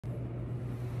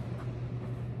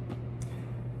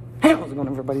How's it going,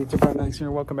 everybody? It's your friend Max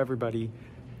here. Welcome everybody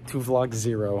to vlog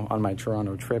 0 on my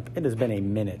Toronto trip. It has been a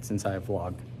minute since I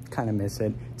vlogged. Kind of miss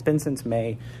it. It's been since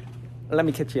May. Let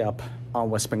me catch you up on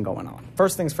what's been going on.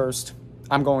 First things first,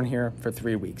 I'm going here for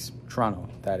 3 weeks. Toronto,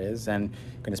 that is. And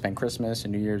going to spend Christmas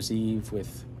and New Year's Eve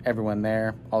with everyone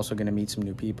there. Also going to meet some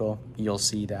new people. You'll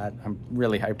see that. I'm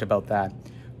really hyped about that.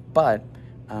 But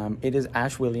it is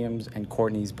Ash Williams and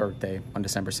Courtney's birthday on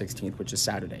December 16th, which is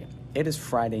Saturday. It is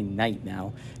Friday night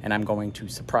now, and I'm going to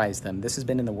surprise them. This has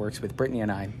been in the works with Brittany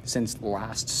and I since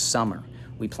last summer.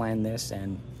 We planned this,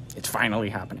 and it's finally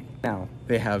happening. Now,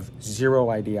 they have zero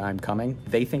idea I'm coming.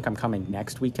 They think I'm coming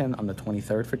next weekend on the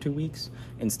 23rd for 2 weeks.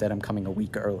 Instead, I'm coming a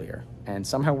week earlier. And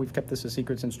somehow we've kept this a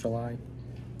secret since July.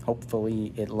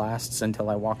 Hopefully, it lasts until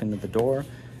I walk into the door,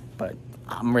 but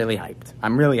I'm really hyped.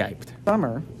 I'm really hyped.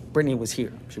 Summer, Brittany was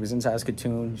here. She was in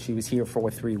Saskatoon. She was here for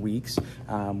 3 weeks.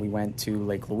 We went to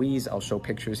Lake Louise. I'll show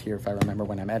pictures here if I remember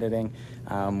when I'm editing.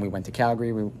 We went to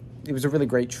Calgary. It was a really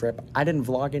great trip. I didn't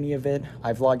vlog any of it.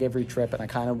 I vlog every trip, and I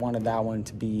kind of wanted that one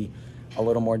to be a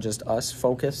little more just us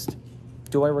focused.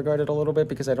 Do I regret it a little bit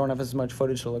because I don't have as much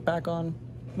footage to look back on?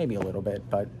 Maybe a little bit,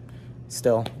 but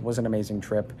still, it was an amazing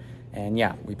trip. And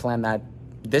yeah, we planned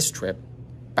this trip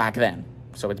back then.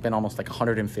 So it's been almost like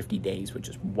 150 days, which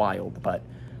is wild, but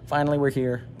finally, we're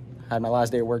here. Had my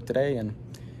last day of work today, and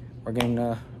we're going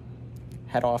to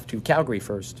head off to Calgary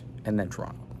first, and then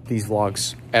Toronto. These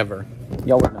vlogs ever,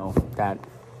 y'all would know that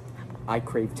I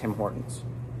crave Tim Hortons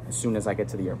as soon as I get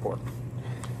to the airport.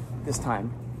 This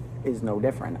time is no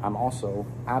different. I'm also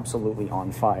absolutely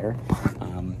on fire,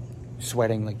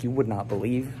 sweating like you would not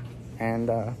believe, and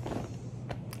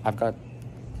I've got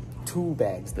 2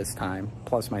 bags this time,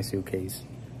 plus my suitcase.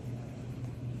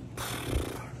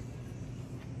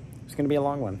 It's gonna be a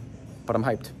long one, but I'm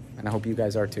hyped, and I hope you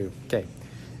guys are too. Okay,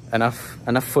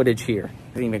 enough footage here.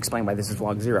 I didn't even explain why this is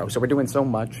vlog 0. So we're doing so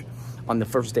much on the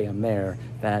first day I'm there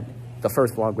that the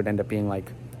first vlog would end up being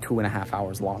like 2.5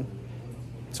 hours long.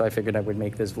 So I figured I would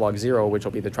make this vlog 0, which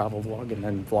will be the travel vlog, and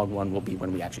then vlog 1 will be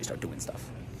when we actually start doing stuff.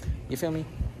 You feel me?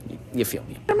 You feel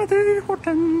me. Timothy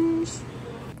Hortons.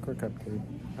 Quick update.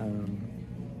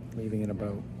 Leaving in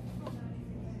about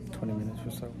 20 minutes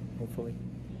or so, hopefully.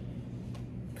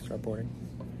 Start boarding.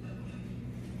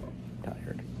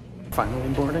 Tired. Finally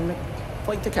boarding the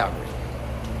flight to Calgary.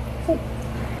 Oh.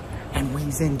 And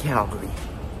we's in Calgary.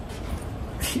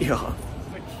 Yeah.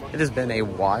 It has been a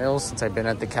while since I've been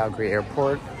at the Calgary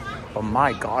airport, but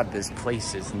my God, this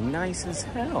place is nice as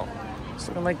hell. It's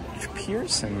looking like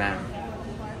Pearson, man.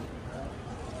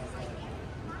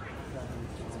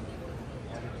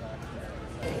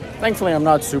 Thankfully, I'm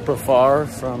not super far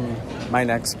from my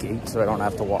next gate, so I don't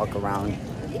have to walk around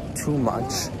too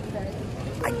much.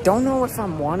 I don't know if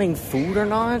I'm wanting food or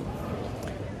not.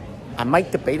 I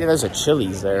might debate it. There's a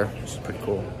Chili's there, which is pretty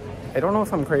cool. I don't know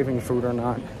if I'm craving food or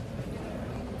not.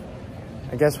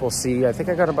 I guess we'll see. I think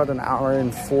I got about an hour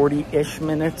and 40-ish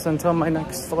minutes until my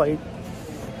next flight.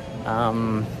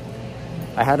 I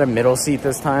had a middle seat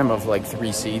this time of like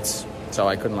 3 seats, so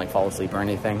I couldn't like fall asleep or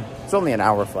anything. It's only an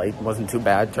hour flight. It wasn't too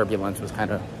bad. Turbulence was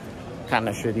kind of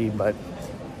shitty, but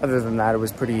other than that, it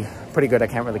was pretty good. I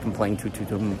can't really complain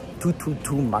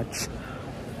too much.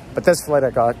 But this flight, I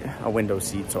got a window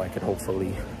seat, so I could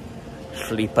hopefully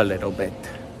sleep a little bit.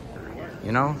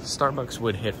 You know, Starbucks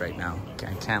would hit right now.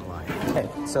 I can't lie. Okay,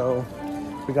 so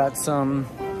we got some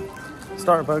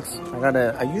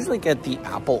Starbucks. I usually get the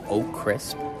Apple Oak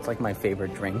Crisp. It's like my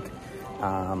favorite drink.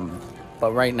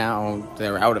 But right now,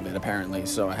 they're out of it, apparently,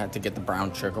 so I had to get the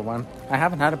brown sugar one. I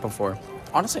haven't had it before.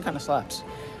 Honestly, kind of slaps.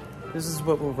 This is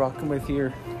what we're rocking with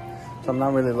here. So I'm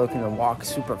not really looking to walk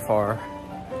super far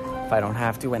if I don't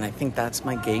have to, and I think that's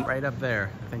my gate. Right up there.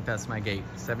 I think that's my gate,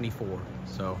 74.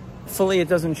 So hopefully it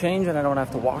doesn't change and I don't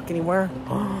have to walk anywhere.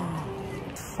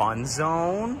 Fun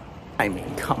zone? I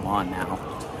mean, come on now.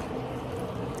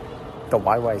 The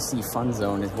YYC Fun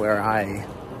Zone is where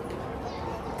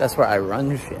that's where I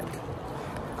run shit.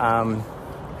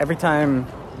 Every time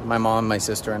my mom, my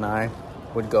sister, and I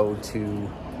would go to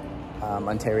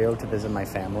Ontario to visit my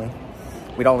family,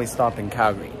 we'd always stop in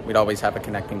Calgary. We'd always have a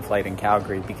connecting flight in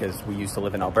Calgary because we used to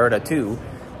live in Alberta too,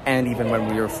 and even when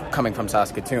we were coming from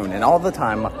Saskatoon. And all the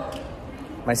time,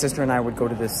 my sister and I would go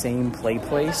to the same play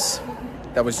place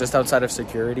that was just outside of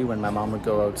security when my mom would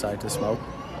go outside to smoke.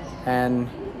 And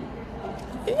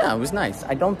yeah, it was nice.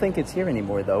 I don't think it's here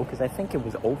anymore though, because I think it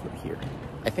was over here.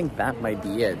 I think that might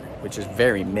be it, which is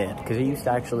very mid, because it used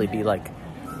to actually be like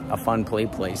a fun play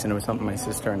place, and it was something my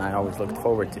sister and I always looked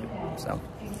forward to. So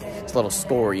it's a little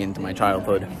story into my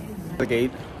childhood. The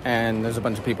gate, and there's a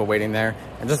bunch of people waiting there,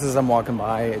 and just as I'm walking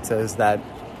by, it says that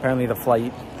Apparently the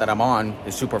flight that I'm on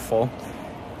is super full.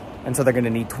 And so they're gonna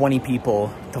need 20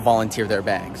 people to volunteer their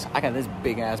bags. I got this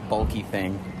big ass bulky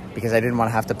thing because I didn't want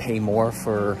to have to pay more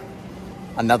for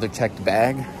another checked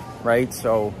bag, right?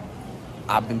 So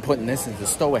I've been putting this as a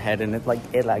stow ahead, and it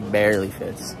barely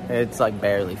fits. It's like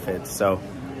barely fits. So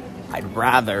I'd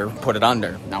rather put it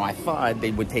under. Now I thought they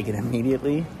would take it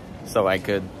immediately so I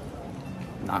could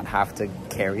not have to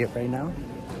carry it right now.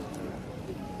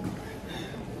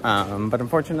 But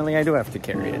unfortunately I do have to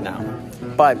carry it now.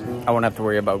 But I won't have to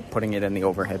worry about putting it in the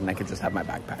overhead, and I could just have my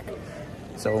backpack.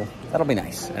 So that'll be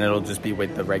nice, and it'll just be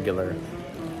with the regular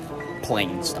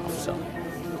plain stuff. So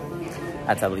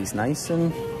that's at least nice.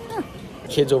 And yeah.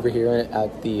 Kids over here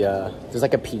at the there's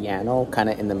like a piano kind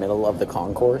of in the middle of the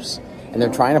concourse, and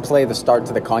they're trying to play the start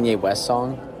to the Kanye West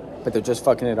song, but they're just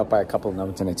fucking it up by a couple of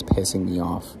notes, and it's pissing me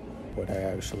off. What I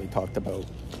actually talked about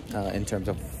in terms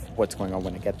of what's going on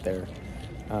when I get there.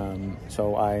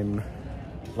 So I'm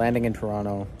landing in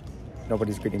Toronto.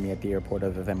 Nobody's greeting me at the airport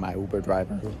other than my Uber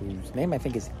driver, whose name I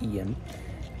think is Ian.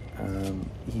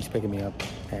 He's picking me up,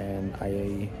 and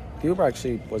the Uber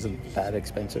actually wasn't that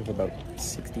expensive, about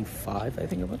 $65, I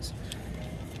think it was.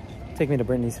 Take me to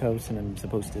Brittany's house, and I'm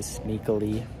supposed to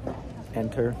sneakily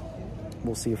enter.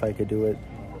 We'll see if I could do it.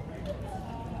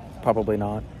 Probably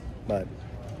not, but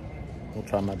we'll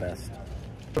try my best.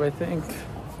 So I think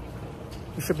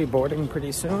we should be boarding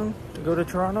pretty soon to go to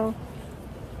Toronto,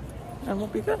 and we'll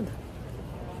be good.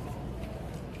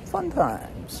 Fun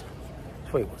times.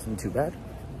 Wait, wasn't too bad.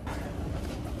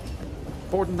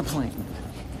 Boarding the plane.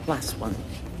 Last one.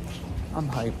 I'm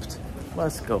hyped.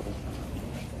 Let's go.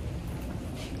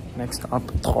 Next stop,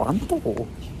 Toronto.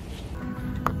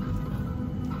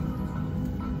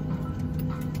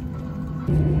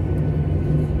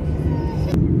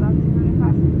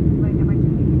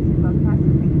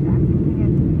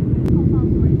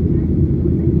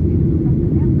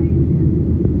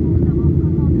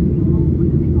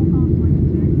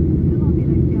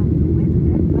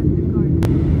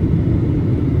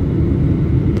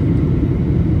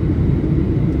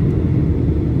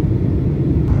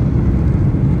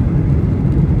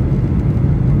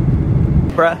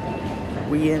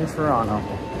 We in Toronto.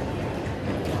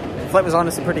 The flight was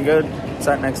honestly pretty good.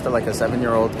 Sat next to like a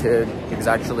 7-year-old kid. He was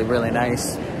actually really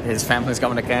nice. His family's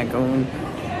coming to Cancun,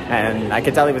 and I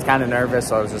could tell he was kind of nervous,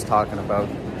 so I was just talking about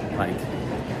like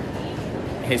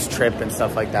his trip and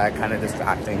stuff like that, kind of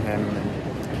distracting him,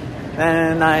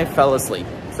 and I fell asleep.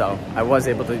 So I was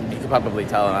able to, you could probably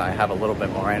tell I have a little bit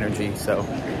more energy, so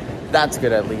that's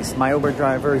good at least. My Uber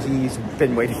driver, he's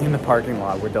been waiting in the parking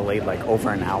lot. We're delayed like over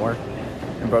an hour.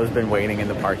 And bro's been waiting in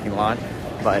the parking lot,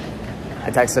 but I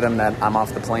texted him that I'm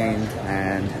off the plane,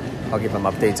 and I'll give him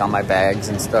updates on my bags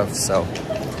and stuff, so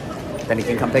then he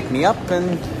can come pick me up,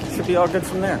 and should be all good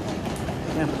from there.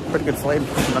 Yeah, pretty good flight,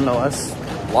 nonetheless.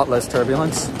 A lot less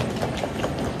turbulence.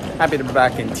 Happy to be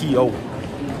back in TO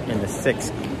in the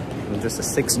 6th. I'm just a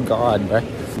 6th god, right?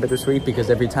 Bittersweet,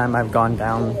 because every time I've gone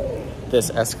down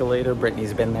this escalator,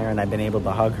 Brittany's been there, and I've been able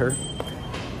to hug her,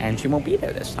 and she won't be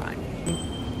there this time.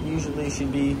 Usually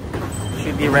she'd be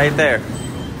right there,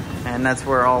 and that's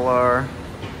where all our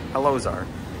hellos are.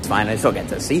 It's fine, I still get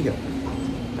to see her.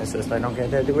 It's just I don't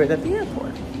get to do it at the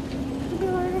airport.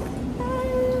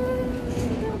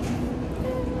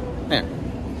 There,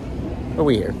 but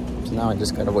we're here. So now I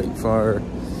just gotta wait for,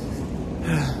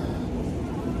 I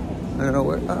don't know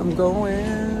where I'm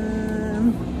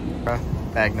going.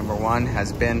 Bag number 1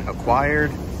 has been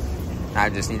acquired. I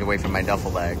just need to wait for my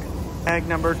duffel bag. Bag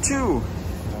number 2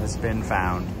 has been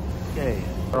found. Okay,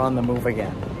 we're on the move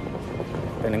again.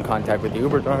 Been in contact with the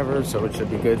Uber driver, so it should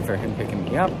be good for him picking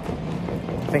me up.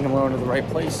 I think I'm going to the right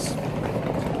place.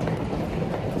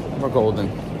 We're golden.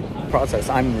 Process,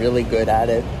 I'm really good at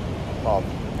it. Well,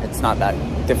 it's not that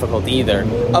difficult either.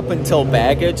 Up until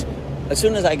baggage, as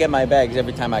soon as I get my bags,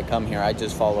 every time I come here, I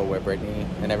just follow where Brittany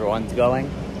and everyone's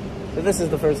going. So this is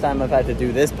the first time I've had to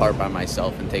do this part by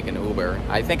myself and take an Uber.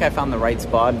 I think I found the right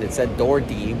spot. It said door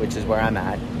D, which is where I'm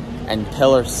at, and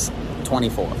pillar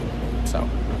 24. So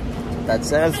that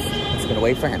says, I'm just gonna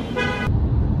wait for him. I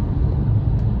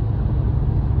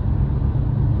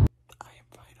am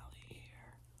finally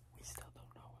here. We still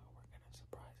don't know how we're gonna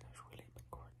surprise Ashley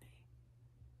and Courtney.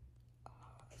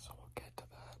 So we'll get to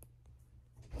that.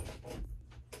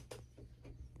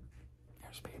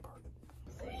 Here's paper.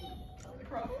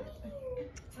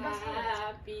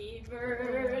 Happy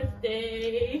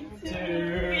birthday to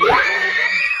you.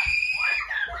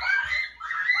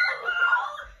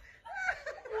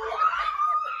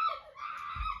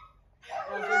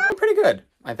 Pretty good.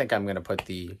 I think I'm gonna put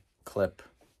the clip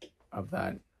of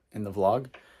that in the vlog.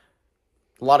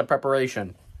 A lot of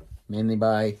preparation. mainly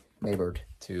by Maybird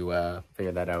to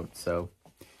figure that out. So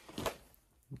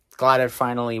glad it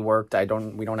finally worked. We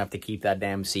don't have to keep that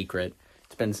damn secret.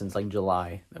 It's been since like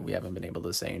July that we haven't been able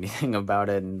to say anything about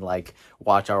it and like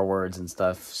watch our words and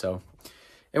stuff. So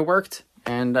it worked,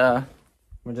 and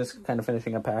we're just kind of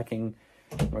finishing up packing.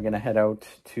 We're gonna head out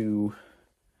to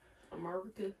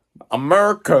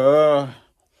America.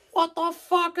 What the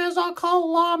fuck is a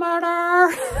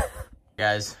kilometer?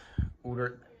 Guys,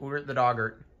 Oodert the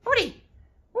doggert. Woody!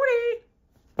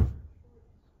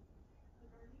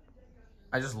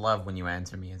 I just love when you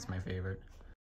answer me. It's my favorite.